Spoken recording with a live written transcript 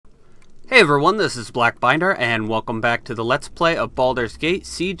Hey everyone, this is Blackbinder, and welcome back to the Let's Play of Baldur's Gate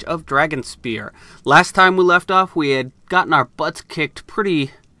Siege of Dragonspear. Last time we left off, we had gotten our butts kicked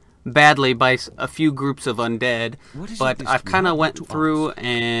pretty badly by a few groups of undead, but I've kind of went through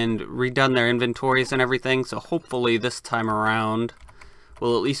and redone their inventories and everything, so hopefully this time around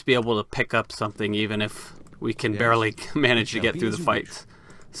we'll at least be able to pick up something, even if we can barely manage to get through the fights.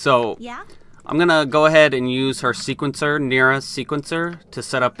 So I'm gonna go ahead and use her sequencer, Nira's sequencer, to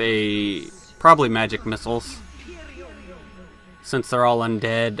set up probably magic missiles. Since they're all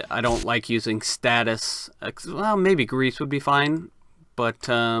undead, I don't like using status. Well, maybe grease would be fine, but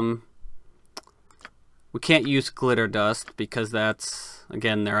we can't use glitter dust because that's,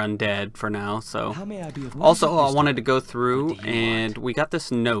 again, they're undead for now. So also, I wanted to go through, and we got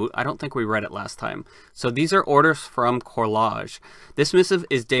this note. I don't think we read it last time. So these are orders from Korlasz. This missive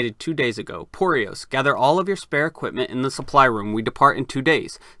is dated 2 days ago. Porios, gather all of your spare equipment in the supply room. We depart in 2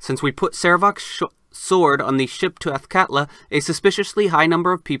 days. Since we put Servok's sword on the ship to Athkatla, a suspiciously high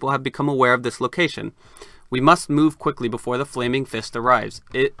number of people have become aware of this location. We must move quickly before the Flaming Fist arrives.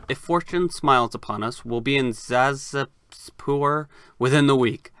 If fortune smiles upon us, we'll be in Zazapur within the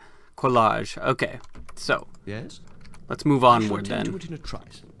week. Korlasz. Okay, so let's move onward then.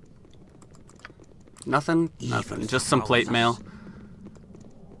 Nothing? Nothing. Just some plate mail.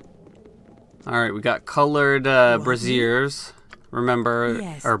 Alright, we got colored braziers. Remember,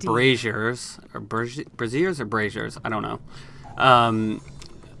 or braziers. Or braziers or braziers? I don't know.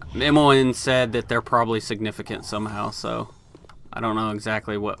 Imoen said that they're probably significant somehow, so I don't know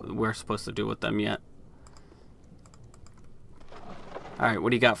exactly what we're supposed to do with them yet. Alright, what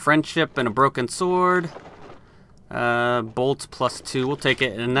do you got? Friendship and a broken sword. Bolts +2, we'll take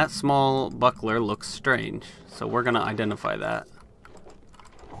it. And that small buckler looks strange, so we're going to identify that.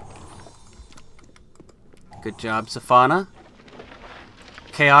 Good job, Safana.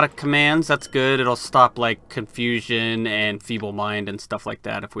 Chaotic commands, that's good. It'll stop like confusion and feeble mind and stuff like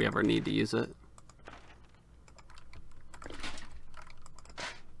that if we ever need to use it.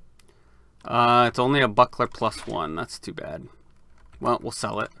 It's only a buckler +1. That's too bad. Well, we'll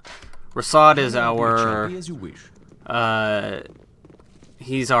sell it. Rasad is our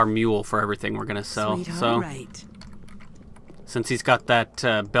he's our mule for everything we're gonna sell. So since he's got that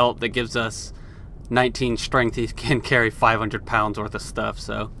belt that gives us 19 strength, he can carry 500 pounds worth of stuff,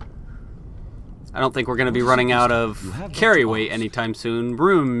 so I don't think we're going to be running out of carry weight anytime soon.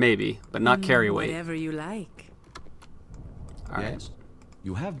 Room, maybe, but not carry weight. Whatever you like. All right. Yes,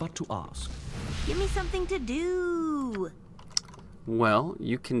 you have but to ask. Give me something to do. Well,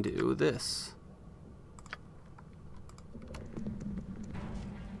 you can do this.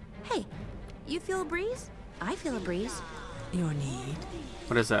 Hey, you feel a breeze? I feel a breeze. Your need.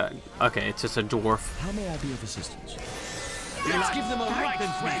 What is that? Okay, it's just a dwarf. How may I be of assistance? Let's give them a right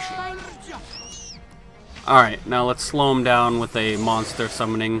thrashing. Alright, now let's slow him down with a monster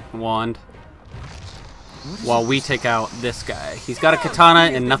summoning wand. While we take out this guy. He's got a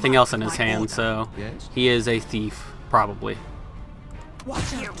katana and nothing else in his hand, so he is a thief, probably.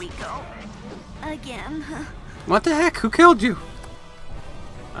 Here we go. Again. What the heck? Who killed you?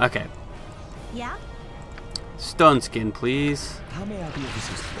 Okay. Yeah? Stone skin, please. How may I be of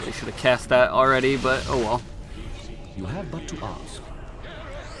assistance? They should have cast that already, but oh well. You have but to ask.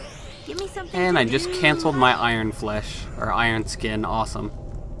 Give me something And to I just do. canceled my iron flesh, or iron skin. Awesome.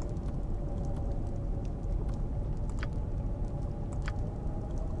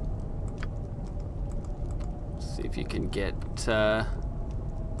 Let's see if you can get an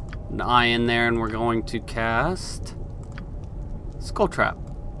eye in there, and we're going to cast Skull Trap.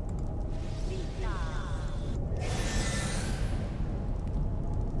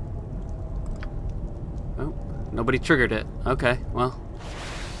 Oh, nobody triggered it. Okay, well.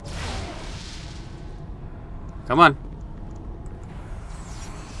 Come on.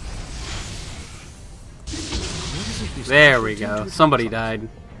 There we go. Somebody died.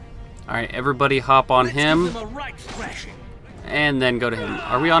 Alright, everybody hop on him. And then go to him.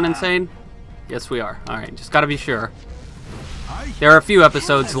 Are we on Insane? Yes, we are. Alright, just gotta be sure. There are a few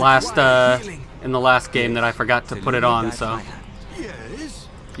episodes in the last game that I forgot to put it on, so.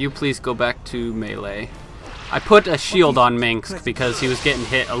 You please go back to melee. I put a shield on Minsk because he was getting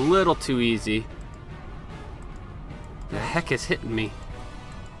hit a little too easy. The heck is hitting me?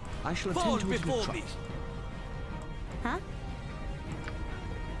 I shall attend to it in a trice. Huh?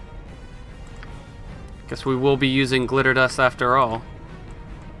 Guess we will be using glitter dust after all.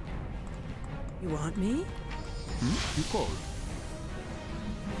 You want me? You called.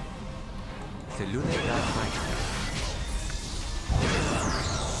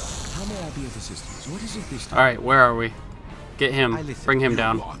 How may I be of assistance? What is it this time? Alright, where are we? Get him. Bring him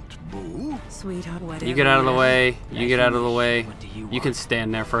down. Sweetheart, whatever. You get out of the you way. You get out of the way. What do you You can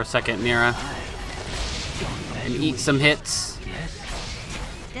stand there for a second, Mira, and eat some hits.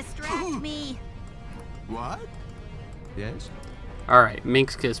 Distract me. What? Yes? Alright,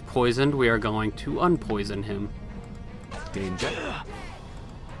 Minsk is poisoned. We are going to unpoison him. Danger.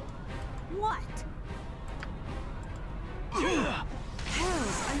 What?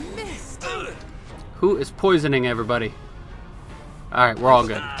 Hells, I missed. Who is poisoning everybody? Alright, we're all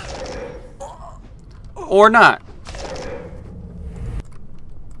good. Or not.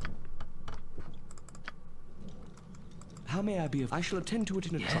 How may I be of... I shall attend to it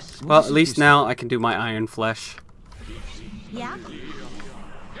in a trice. Well, at least now I can do my Iron Flesh. Yeah?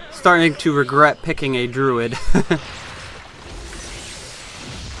 Starting to regret picking a druid.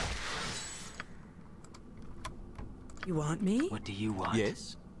 You want me? What do you want?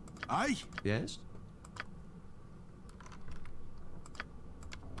 Yes? Aye. Yes?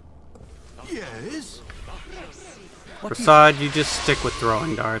 Yes. Prasad, you just stick with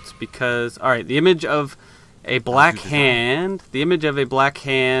throwing darts because... Alright, the image of a black hand... The image of a black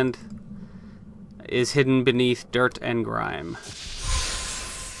hand is hidden beneath dirt and grime.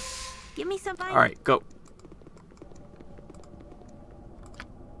 Give me some fire. Alright, go.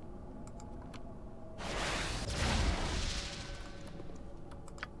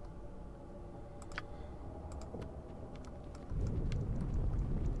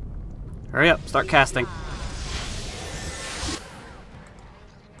 Hurry up, start casting.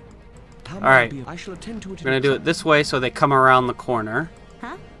 How All may I right. be of... I shall attend to it We're gonna do it this way so they come around the corner.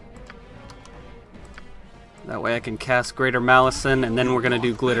 Huh? That way I can cast Greater Malison, and then we're gonna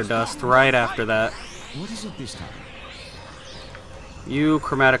do Glitter Dust right after that. What is it this time? You,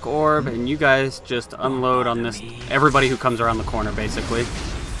 Chromatic Orb, and you guys just unload on this... Everybody who comes around the corner, basically.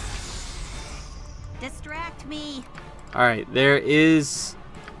 Distract me. Alright, there is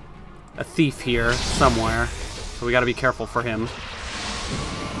a thief here somewhere, so we gotta be careful for him.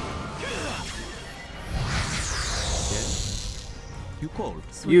 Yes? You called?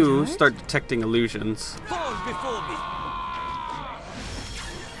 You Sweetheart? start detecting illusions. Fall before me.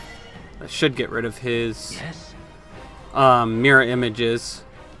 That should get rid of his Yes. mirror images,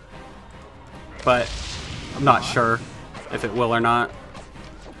 but I'm not sure if it will or not.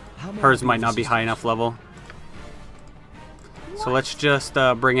 How may I Hers be might of not be high assistance? enough level. So let's just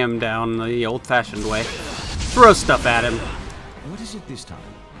bring him down the old-fashioned way. Throw stuff at him. What is it this time?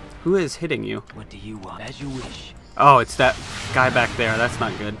 Who is hitting you? What do you want? As you wish. Oh, it's that guy back there. That's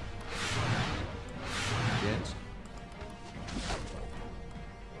not good. Yes?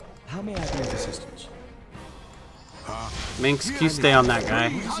 How may I be of assistance? Minsk, you stay on that guy.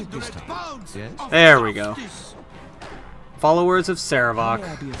 What is it this time? Yes? There we go. Followers of How Sarevok. may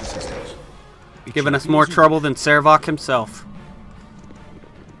I be of assistance? Giving us more trouble than Sarevok himself.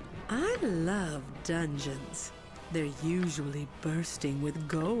 I love dungeons. They're usually bursting with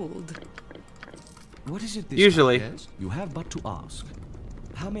gold. What is it this Usually. time? Yes? You have but to ask.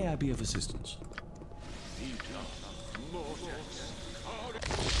 How may I be of assistance?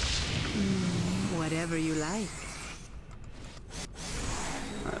 Whatever you like.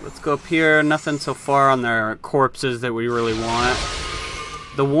 Alright, let's go up here. Nothing so far on their corpses that we really want.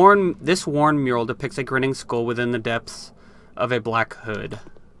 This worn mural depicts a grinning skull within the depths of a black hood.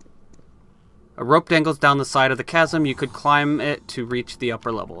 A rope dangles down the side of the chasm. You could climb it to reach the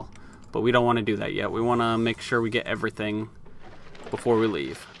upper level. But we don't want to do that yet. We want to make sure we get everything before we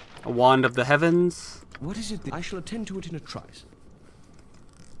leave. A wand of the heavens. What is it? I shall attend to it in a trice.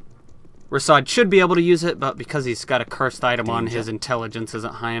 Rasad should be able to use it, but because he's got a cursed item on, Danger. his intelligence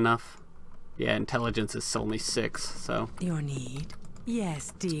isn't high enough. Yeah, intelligence is only 6, so... Your need?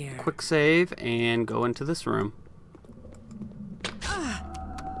 Yes, dear. Quick save and go into this room.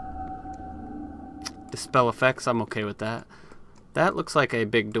 Dispel effects, I'm okay with that. That looks like a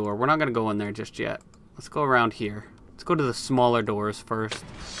big door. We're not going to go in there just yet. Let's go around here. Let's go to the smaller doors first.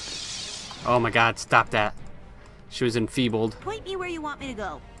 Oh my god, stop that. She was enfeebled. Point me where you want me to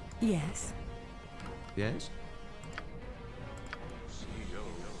go. Yes. Yes?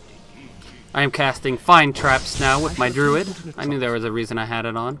 I am casting Find Traps now with my druid. I knew there was a reason I had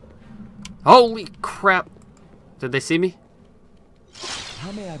it on. Holy crap! Did they see me?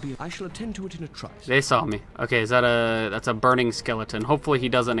 How may I be? I shall attend to it in a trice. They saw me. Okay, that's a burning skeleton. Hopefully he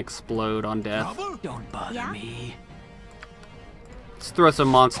doesn't explode on death. Don't bother Yeah? me. Let's throw some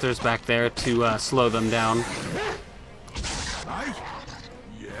monsters back there to slow them down. Aye.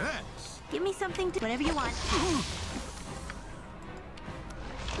 Yes. Give me something to... Whatever you want.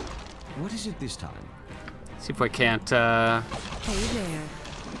 What is it this time? See if I can't, Hey there.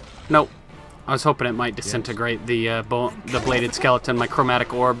 Nope. I was hoping it might disintegrate the bladed skeleton, my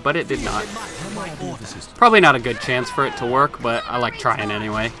chromatic orb, but it did not. Probably not a good chance for it to work, but I like trying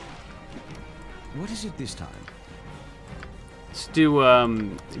anyway. What is it this time? Let's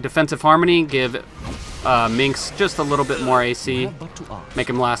do defensive harmony, give Minx just a little bit more AC, make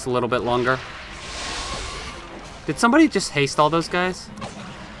him last a little bit longer. Did somebody just haste all those guys?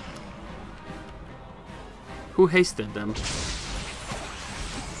 Who hasted them?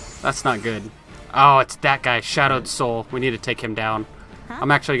 That's not good. Oh, it's that guy, Shadowed Soul. We need to take him down. I'm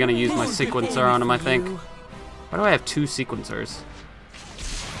actually going to use my sequencer on him, I think. Why do I have 2 sequencers?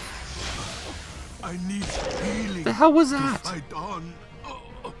 I need healing. The hell was that? Fight on.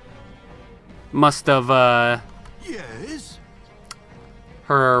 Must have, Yes.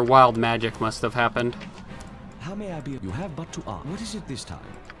 her wild magic must have happened. How may I be? You have but to ask. What is it this time?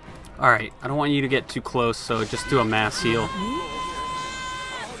 Alright, I don't want you to get too close, so just do a mass heal.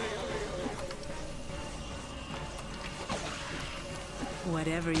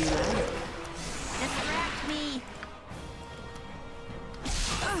 Whatever you like. Distract me.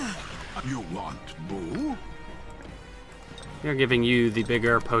 You want boo? They're giving you the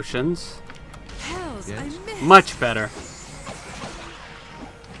bigger potions. Hells, I missed. Much better.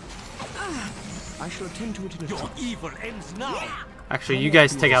 I shall attend to it in a Your trice. evil ends now. Actually, you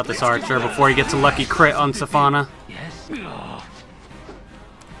guys take out this archer before he gets a lucky crit on Safana. Yes. Sweet.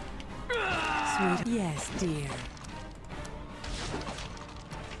 Yes, dear.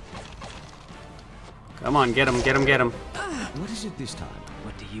 Come on, get him, get him, get him. What is it this time?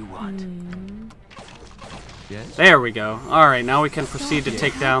 What do you want? Yes. There we go. Alright, now we can proceed to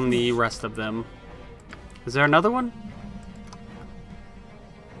take down the rest of them. Is there another one?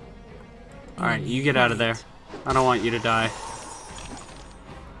 Alright, you get out of there. I don't want you to die.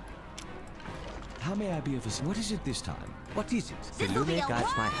 How may I be of assistance? What is it this time? What is it? This'll be a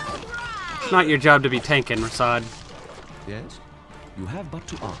long It's not your job to be tanking, Rasad. Yes. You have but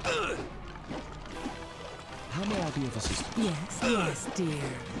to ask. How may I be of assistance? Yes, yes, dear.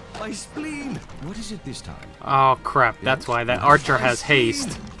 My spleen. What is it this time? Oh crap, that's why that archer has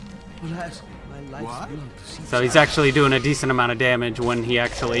haste. Alas, my life's blood to see. So he's actually doing a decent amount of damage when he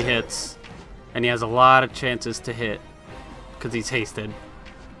actually hits. And he has a lot of chances to hit. Because he's hasted.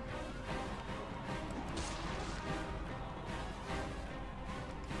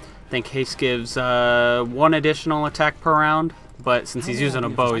 I think haste gives 1 additional attack per round. But since he's using a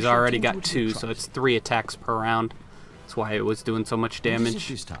bow, he's already got 2, so it's 3 attacks per round. That's why it was doing so much What is it damage.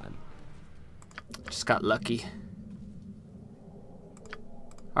 this time? Just got lucky.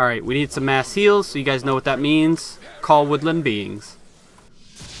 Alright, we need some mass heals, so you guys know what that means. Call woodland beings.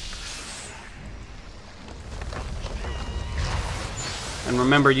 And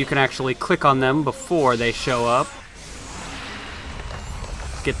remember, you can actually click on them before they show up.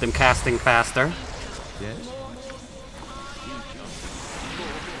 Get them casting faster. Yes.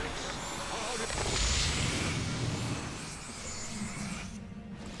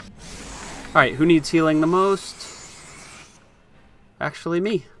 Alright, who needs healing the most? Actually,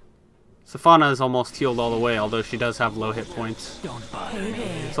 me. Safana is almost healed all the way, although she does have low hit points.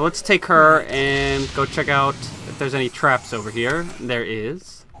 So let's take her and go check out if there's any traps over here. There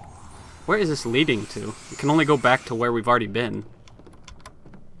is. Where is this leading to? We can only go back to where we've already been.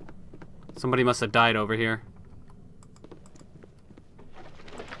 Somebody must have died over here.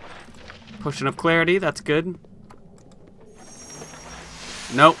 Potion of Clarity, that's good.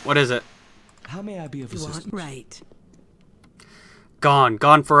 Nope, what is it? How may I be of You assistance? want right. Gone,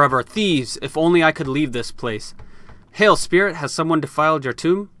 gone forever. Thieves, if only I could leave this place. Hail, spirit, has someone defiled your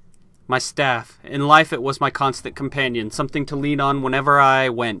tomb? My staff. In life it was my constant companion, something to lean on whenever I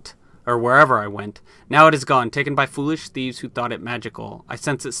went, or wherever I went. Now it is gone, taken by foolish thieves who thought it magical. I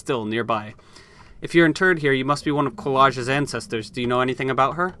sense it still nearby. If you're interred here, you must be one of Korlasz's ancestors. Do you know anything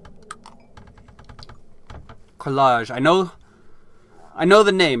about her? Korlasz, I know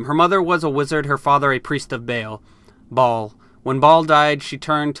the name. Her mother was a wizard, her father a priest of Baal. When Baal died, she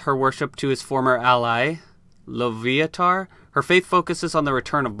turned her worship to his former ally, Loviatar. Her faith focuses on the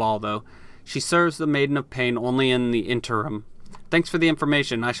return of Baal, though. She serves the Maiden of Pain only in the interim. Thanks for the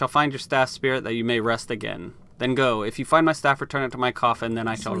information. I shall find your staff, spirit, that you may rest again. Then go. If you find my staff, return it to my coffin, then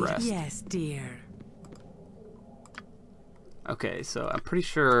I shall Sweet. rest. Yes, dear. Okay, so I'm pretty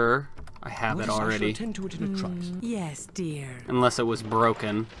sure I have What it is- I shall already. attend to it in a trice. Yes, dear. Unless it was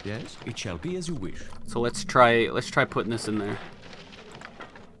broken. Yes. It shall be as you wish. So let's try putting this in there.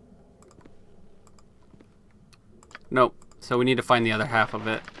 Nope. So we need to find the other half of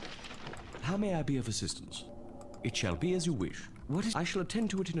it. How may I be of assistance? It shall be as you wish. What is? I shall attend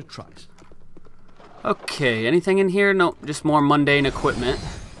to it in a trice. Okay, anything in here? Nope, just more mundane equipment.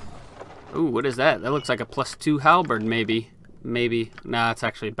 Ooh, what is that? That looks like a +2 halberd, maybe. Maybe. Nah, it's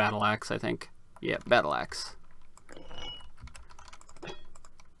actually a battle axe, I think. Yeah, battle axe.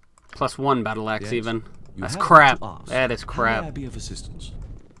 +1 battle axe, Yes? even. You That's have crap. to ask. That is How may crap. I be of assistance?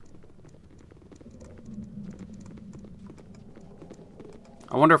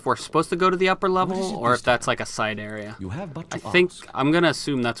 I wonder if we're supposed to go to the upper is level, it or this if that's like a side area. You have but to I think ask. I'm gonna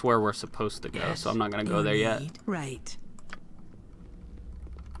assume that's where we're supposed to go, so I'm not gonna go In there yet. need? Right.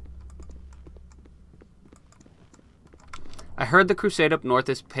 I heard the crusade up north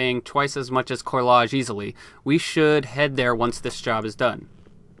is paying twice as much as Korlasz easily. We should head there once this job is done.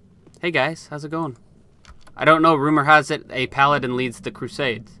 Hey guys, how's it going? I don't know, rumor has it a paladin leads the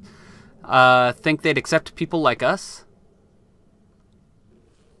crusades. Think they'd accept people like us?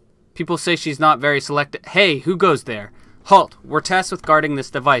 People say she's not very selective. Hey, who goes there? Halt! We're tasked with guarding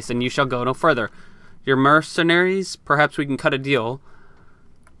this device, and you shall go no further. You're mercenaries? Perhaps we can cut a deal.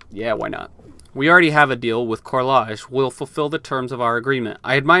 Yeah, why not? We already have a deal with Korlasz. We'll fulfill the terms of our agreement.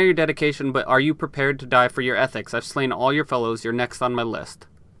 I admire your dedication, but are you prepared to die for your ethics? I've slain all your fellows. You're next on my list.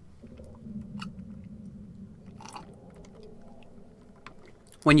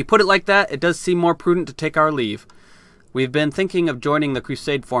 When you put it like that, it does seem more prudent to take our leave. We've been thinking of joining the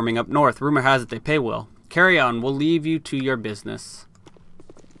crusade forming up north. Rumor has it they pay well. Carry on. We'll leave you to your business.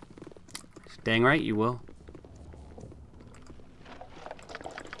 Dang right you will.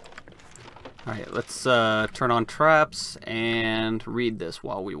 Alright, let's turn on traps and read this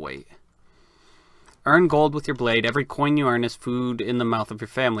while we wait. Earn gold with your blade. Every coin you earn is food in the mouth of your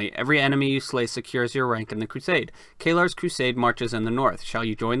family. Every enemy you slay secures your rank in the crusade. Kalar's crusade marches in the north. Shall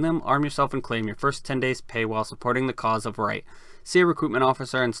you join them? Arm yourself and claim your first 10 days' pay while supporting the cause of right. See a recruitment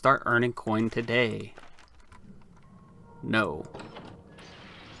officer and start earning coin today. No.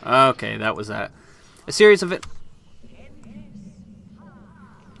 Okay, that was that. A series of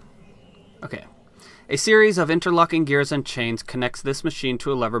A series of interlocking gears and chains connects this machine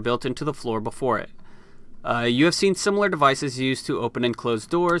to a lever built into the floor before it. You have seen similar devices used to open and close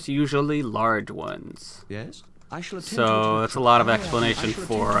doors, usually large ones. Yes? I shall attend to So it. that's a lot of explanation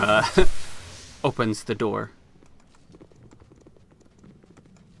for opens the door.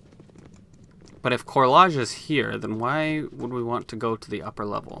 But if Korlasz is here, then why would we want to go to the upper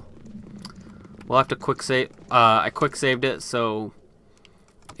level? We'll have to quick save. I quick saved it, so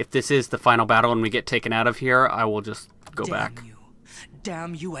if this is the final battle and we get taken out of here, I will just go back.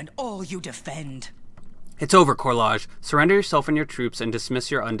 Damn you and all you defend. It's over, Korlasz. Surrender yourself and your troops and dismiss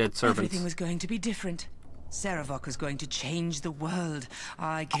your undead servants. Everything was going to be different. Sarevok was going to change the world.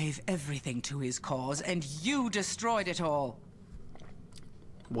 I gave everything to his cause, and you destroyed it all.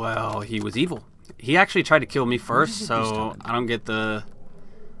 Well, he was evil. He actually tried to kill me first, so I don't get the...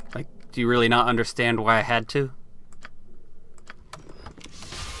 Like, do you really not understand why I had to?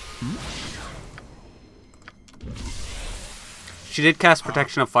 She did cast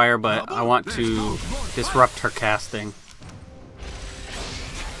Protection of Fire, but I want to disrupt her casting.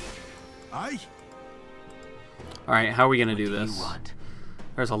 Aye. Alright, how are we going to do What do you this? want?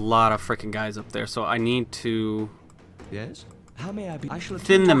 There's a lot of freaking guys up there, so I need to Yes? How may I be? I shall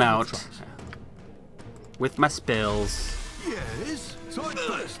thin attend them to out the trust. with my spells. Yes. So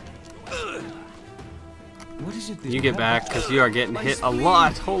first. What is it that You get have? back, because you are getting hit a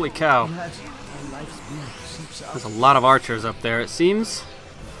lot. Holy cow. That my life's blood seeps out. There's a lot of archers up there, it seems.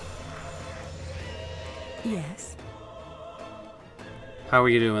 Yes. How are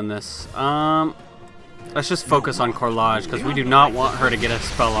you doing this? Let's just focus on Korlasz, because we do not want her to get a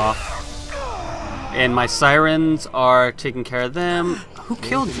spell off. And my sirens are taking care of them. Who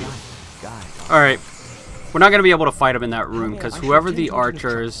killed you? Alright. We're not going to be able to fight them in that room, because whoever the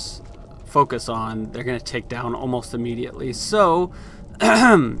archers focus on, they're going to take down almost immediately. So,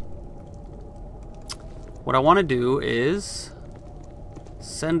 what I want to do is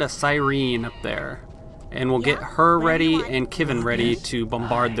send a siren up there. And we'll get her ready and Kivin ready to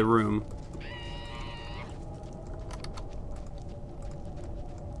bombard the room.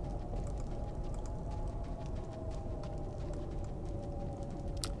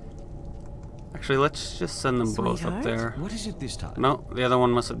 Actually, let's just send them both up Sweetheart? there. What is it this time? No, the other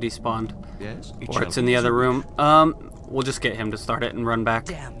one must have despawned. Yes? Or it's in the other room. We'll just get him to start it and run back.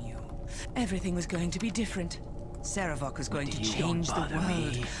 Damn you. Everything was going to be different. Sarevok was going to change the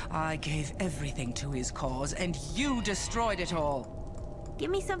world. I gave everything to his cause, and you destroyed it all.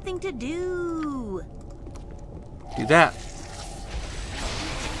 Give me something to do. Do that.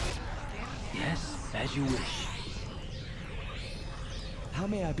 Yes, as you wish. How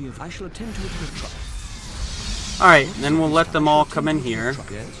may I be of? I shall attend to it with trust. Alright, then we'll let them all come in here.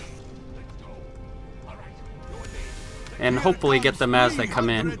 Yes? And hopefully get them as they come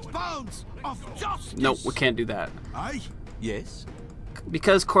in. It's bound. ounce of justice. Nope, we can't do that. Aye. Yes?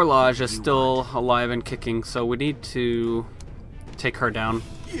 Because Korlasz is still alive and kicking, so we need to take her down.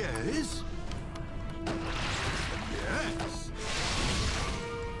 Yes. Yes.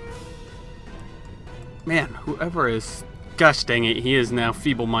 Man, whoever is... Gosh dang it, he is now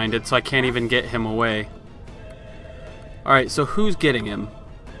feeble-minded, so I can't even get him away. Alright, so who's getting him?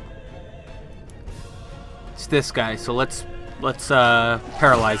 It's this guy, so let's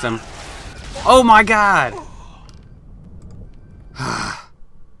paralyze him. Oh my god!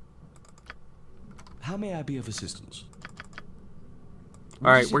 How may I be of assistance?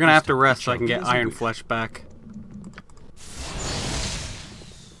 Alright, we're gonna have to rest so I can get Iron Flesh back.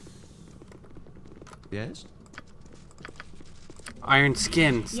 Yes? Iron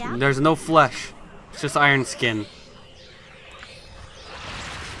skin. Yeah? There's no flesh. It's just iron skin.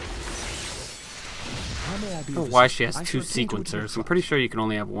 How may I be I don't know of why she assistance? has I two shall attend to it in a sequencers. I'm pretty trice. sure you can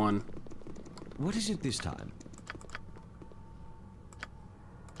only have one. What is it this time?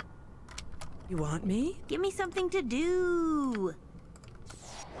 You want me? Give me something to do.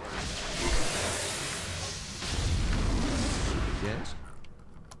 Yes?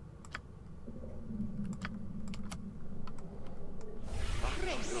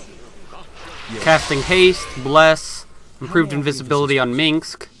 Casting haste, bless, improved invisibility on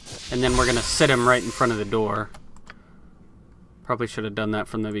Minsk, and then we're gonna sit him right in front of the door. Probably should have done that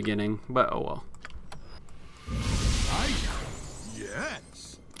from the beginning, but oh well. Aye.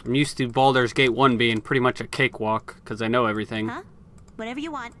 Yes. I'm used to Baldur's Gate 1 being pretty much a cakewalk, because I know everything. Huh? Whatever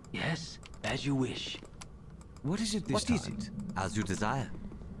you want. Yes, as you wish. What is it this time? As you desire.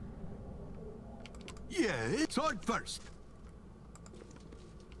 Yes. Sword first.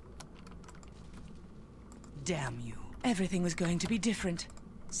 Damn you. Everything was going to be different.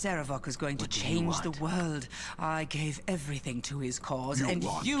 Sarevok was going to change the world. I gave everything to his cause, and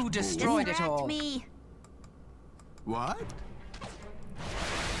you destroyed it all. Me. What?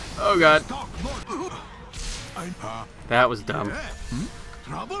 Oh god, Talk more. that was dumb. Yes.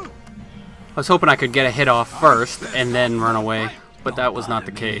 Trouble? I was hoping I could get a hit off first and then run away, but that was not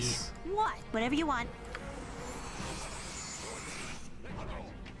the case. What? Whatever you want.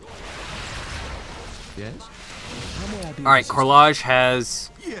 Yes? How may I be of Alright, assistance? Korlasz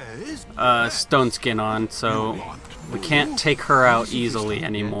has Yes. stone skin on, so we can't take her out easily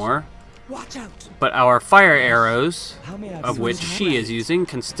anymore. Watch out! But our fire arrows, How may I be of which she is using,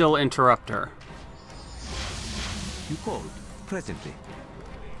 can still interrupt her. You called. Presently.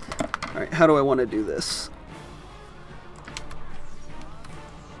 Alright, how do I want to do this?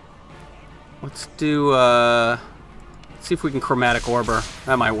 Let's do, let's see if we can chromatic orb her.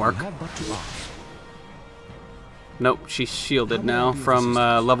 That might work. You have but to ask. Nope, she's shielded now from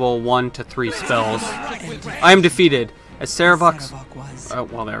level 1 to 3 spells. I am defeated. As Sarevok's... Sarevok was. Oh,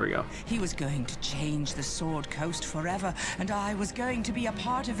 well, there we go. He was going to change the Sword Coast forever, and I was going to be a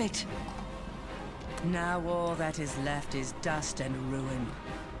part of it. Now all that is left is dust and ruin.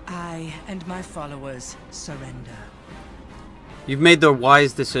 I and my followers surrender. You've made the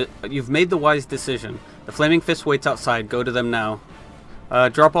wise decision. The Flaming Fist waits outside. Go to them now.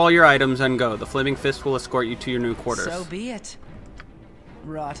 Drop all your items and go. The Flaming Fist will escort you to your new quarters. So be it.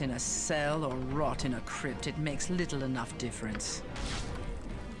 Rot in a cell or rot in a crypt, it makes little enough difference.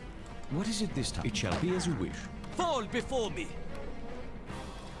 What is it this time? It shall be as you wish. Fall before me.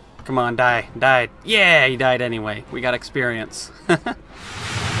 Come on, die. Died. Yeah, he died anyway. We got experience.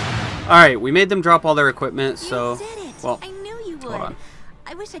 Alright, we made them drop all their equipment, so... You did it. Well, I knew you would. hold on.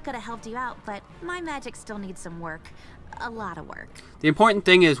 I wish I could have helped you out, but my magic still needs some work. A lot of work. The important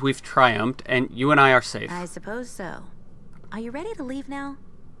thing is we've triumphed, and you and I are safe. I suppose so. Are you ready to leave now?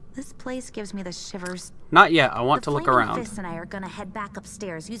 This place gives me the shivers. Not yet. I want to look The Flaming around. Fists and I are gonna head back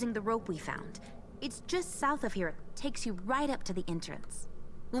upstairs using the rope we found. It's just south of here. It takes you right up to the entrance.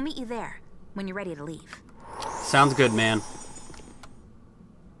 We'll meet you there when you're ready to leave. Sounds good, man.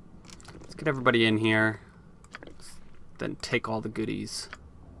 Let's get everybody in here. Then take all the goodies.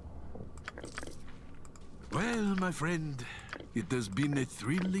 Well, my friend, it has been a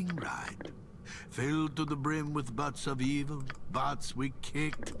thrilling ride. Filled to the brim with butts of evil, butts we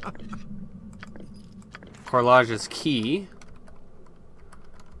kicked. Korlasz's key.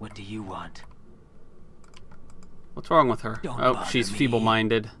 What do you want? What's wrong with her? Don't Oh, bother she's me.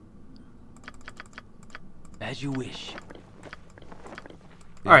 feeble-minded. As you wish.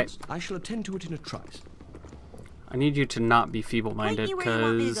 All right. Yes, I shall attend to it in a trice. I need you to not be Point feeble-minded, me where you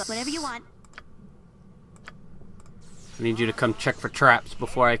want me to go. because Whatever you want. I need you to come check for traps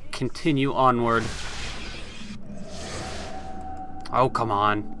before I continue onward. Oh, come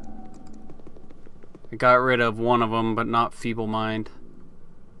on. I got rid of one of them, but not feeble-mind.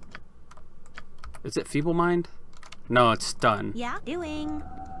 Is it feeble mind? No, it's stun. Yeah, doing.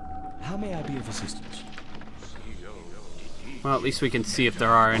 How may I be of assistance? Well, at least we can see if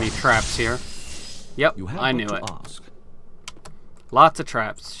there are any traps here. Yep, You have I but knew to it. ask. Lots of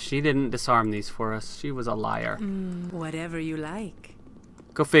traps. She didn't disarm these for us. She was a liar. Whatever you like.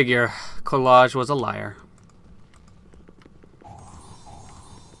 Go figure. Korlasz was a liar.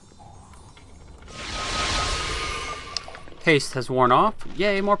 Haste has worn off.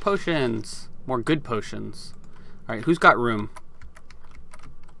 Yay, more potions. More good potions. Alright, who's got room?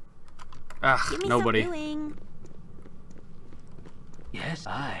 Give Ugh, me nobody. some doing. Yes,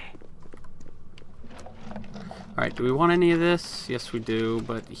 I. Alright, do we want any of this? Yes, we do,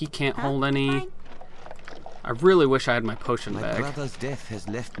 but he can't hold any. Fine. I really wish I had my potion My bag. brother's death has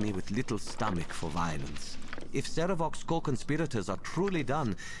left me with little stomach for violence. If Serevok's co-conspirators are truly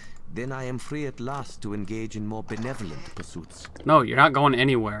done, then I am free at last to engage in more benevolent pursuits. No, you're not going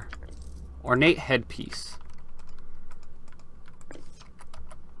anywhere. Ornate headpiece.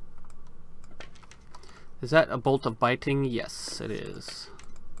 Is that a bolt of biting? Yes, it is.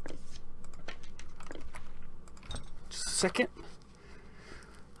 Just a second.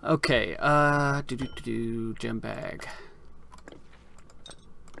 Okay, gem bag.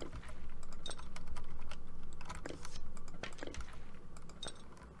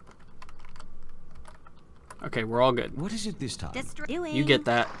 Okay, we're all good. What is it this time? Doing. You get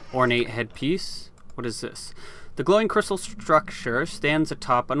that ornate headpiece. What is this? The glowing crystal structure stands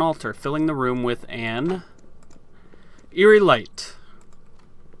atop an altar, filling the room with an eerie light.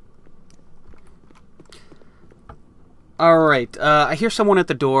 Alright, I hear someone at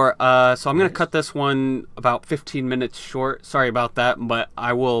the door, so I'm going to cut this one about 15 minutes short. Sorry about that, but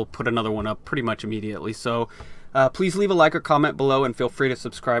I will put another one up pretty much immediately. So please leave a like or comment below, and feel free to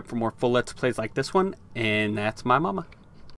subscribe for more full Let's Plays like this one. And that's my mama.